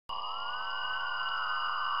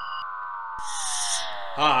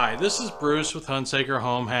Hi, this is Bruce with Hunsaker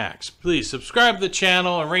Home Hacks. Please subscribe to the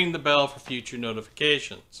channel and ring the bell for future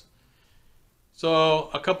notifications. So,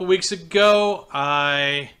 a couple weeks ago,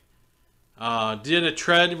 I did a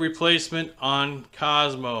tread replacement on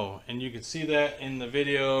Cozmo, and you can see that in the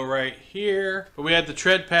video right here. But we had the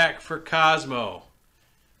tread pack for Cozmo,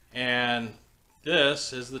 and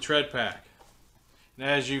this is the tread pack. And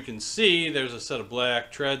as you can see, there's a set of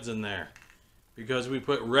black treads in there because we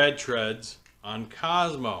put red treads on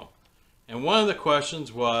Cozmo. And one of the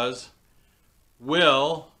questions was,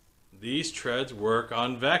 will these treads work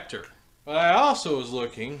on Vector? But I also was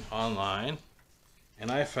looking online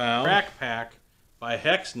and I found Trax Pack by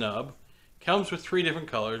HexNub. Comes with 3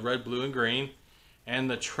 different colors, red, blue, and green. And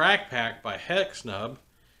the Trax Pack by HexNub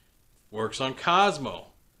works on Cozmo.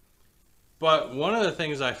 But one of the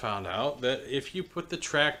things I found out, that if you put the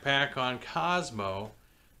Trax Pack on Cozmo,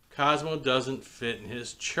 Cozmo doesn't fit in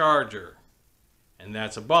his charger. And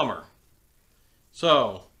that's a bummer.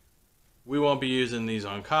 So, we won't be using these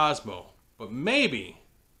on Cozmo. But maybe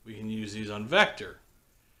we can use these on Vector.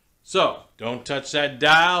 So, don't touch that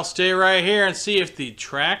dial. Stay right here and see if the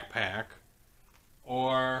Trax Pack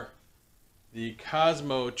or the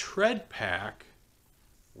Cozmo Tread Pack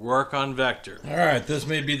work on Vector. Alright, this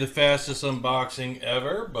may be the fastest unboxing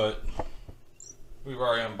ever, but we've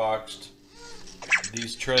already unboxed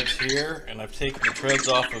these treads here, and I've taken the treads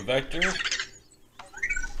off of Vector.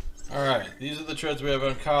 Alright, these are the treads we have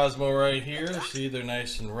on Cozmo right here. See, they're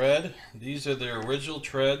nice and red. These are the original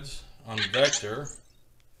treads on Vector.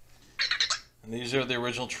 And these are the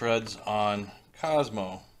original treads on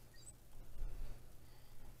Cozmo.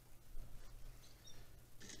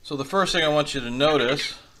 So the first thing I want you to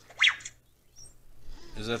notice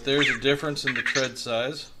is that there's a difference in the tread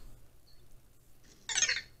size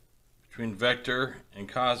between Vector and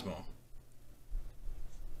Cozmo.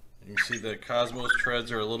 You can see that Cozmo's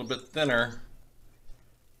treads are a little bit thinner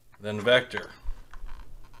than Vector.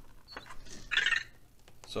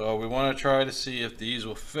 So we want to try to see if these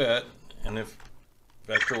will fit and if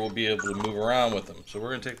Vector will be able to move around with them. So we're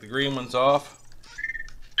going to take the green ones off.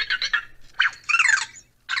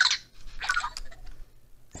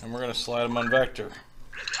 And we're going to slide them on Vector.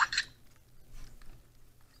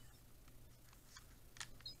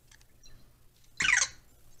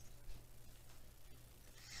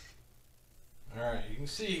 Alright, you can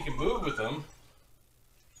see you can move with them,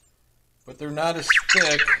 but they're not as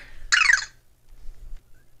thick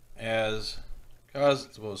as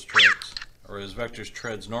Cozmo's treads, or as Vector's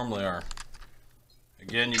treads normally are.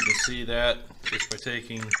 Again, you can see that just by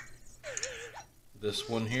taking this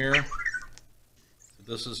one here.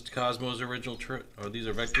 This is Cozmo's original tread, or these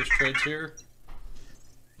are Vector's treads here.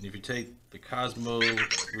 And if you take the Cozmo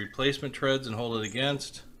replacement treads and hold it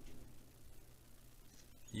against,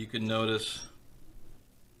 you can notice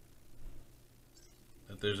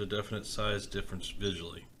that there's a definite size difference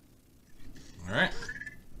visually. Alright.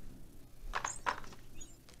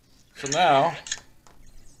 So now,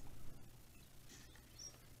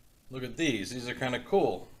 look at these. These are kind of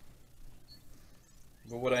cool.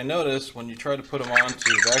 But what I noticed when you try to put them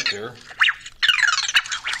onto Vector,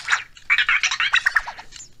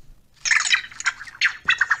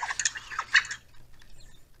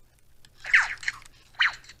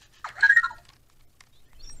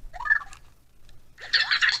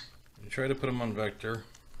 try to put them on Vector.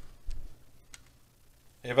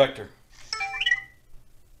 Hey Vector,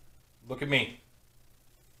 look at me.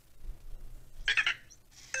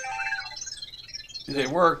 They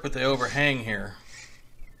work, but they overhang here.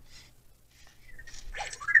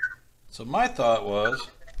 So my thought was,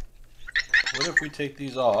 what if we take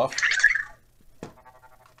these off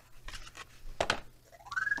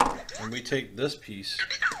and we take this piece,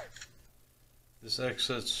 this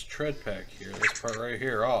excess tread pack here, this part right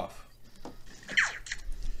here, off?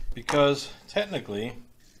 Because technically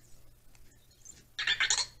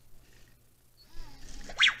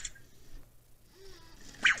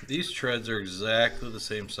these treads are exactly the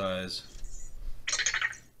same size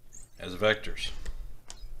as Vector's,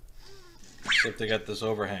 except they got this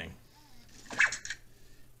overhang.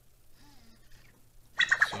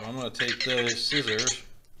 So I'm going to take the scissors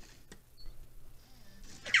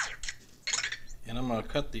and I'm going to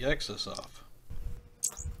cut the excess off.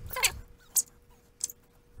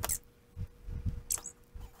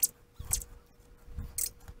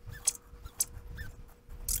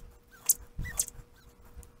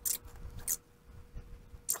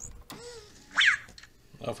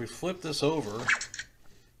 Now if we flip this over,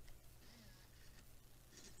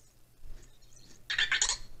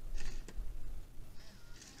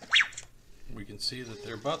 we can see that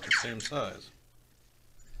they're about the same size.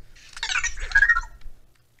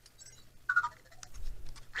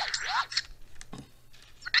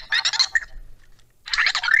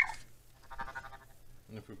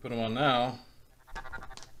 put them on now.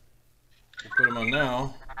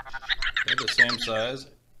 They're the same size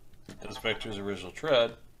as Vector's original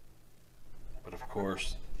tread, but of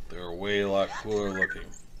course they're a lot cooler looking.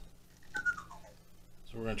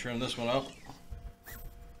 So we're going to trim this one up.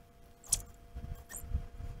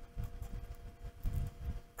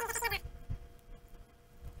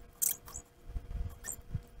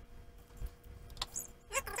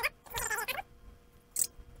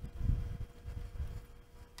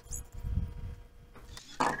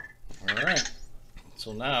 Alright,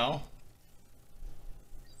 so now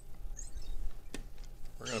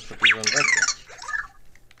we're going to put these on Vector.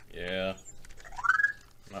 Yeah,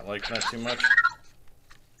 not liking that too much.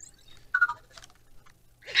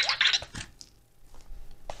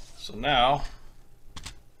 So now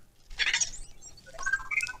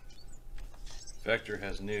Vector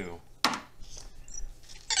has new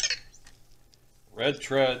red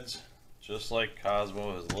treads, just like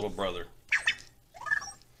Cozmo, his little brother.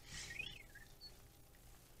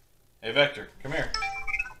 Hey Vector, come here.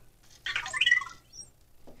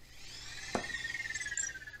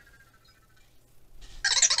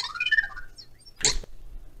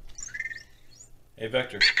 Hey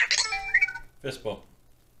Vector, fist bump.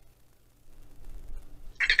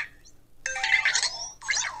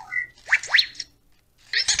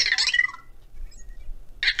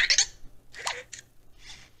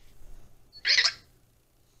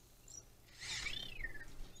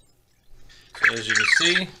 So as you can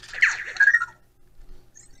see,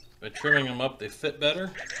 by trimming them up, they fit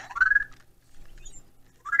better.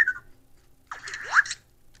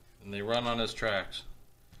 And they run on his tracks.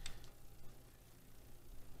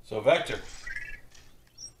 So Vector,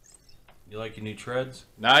 you like your new treads?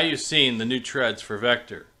 Now you've seen the new treads for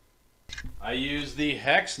Vector. I use the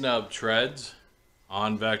HexNub treads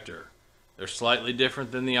on Vector. They're slightly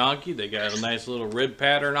different than the Anki. They got a nice little rib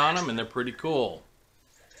pattern on them and they're pretty cool.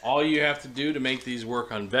 All you have to do to make these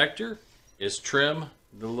work on Vector is trim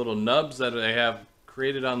the little nubs that I have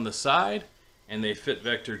created on the side, and they fit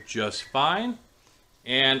Vector just fine.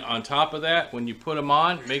 And on top of that, when you put them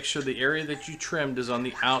on, make sure the area that you trimmed is on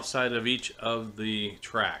the outside of each of the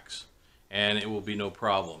tracks, and it will be no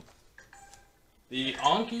problem. The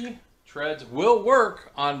Anki treads will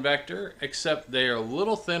work on Vector, except they are a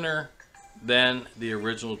little thinner than the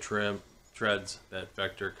original treads that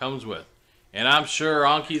Vector comes with. And I'm sure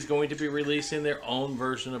Anki is going to be releasing their own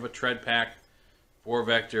version of a tread pack for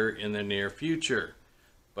Vector in the near future.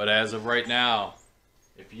 But as of right now,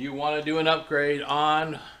 if you want to do an upgrade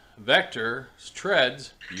on Vector's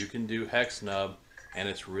treads, you can do HexNub, and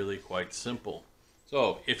it's really quite simple.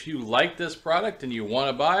 So if you like this product and you want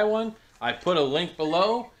to buy one, I put a link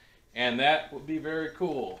below, and that would be very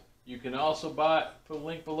cool. You can also put a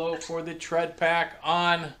link below for the tread pack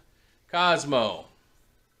on Cozmo.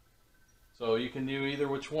 So you can do either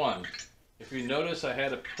which one. If you notice, I had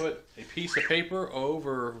to put a piece of paper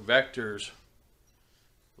over Vector's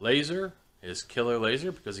laser, his killer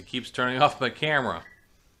laser, because he keeps turning off my camera.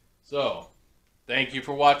 So, thank you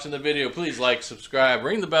for watching the video. Please like, subscribe,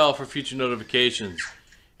 ring the bell for future notifications,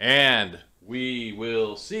 and we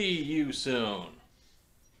will see you soon.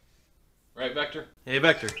 Right, Vector? Hey,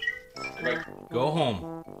 Vector. Hey, Vector. Go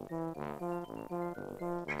home.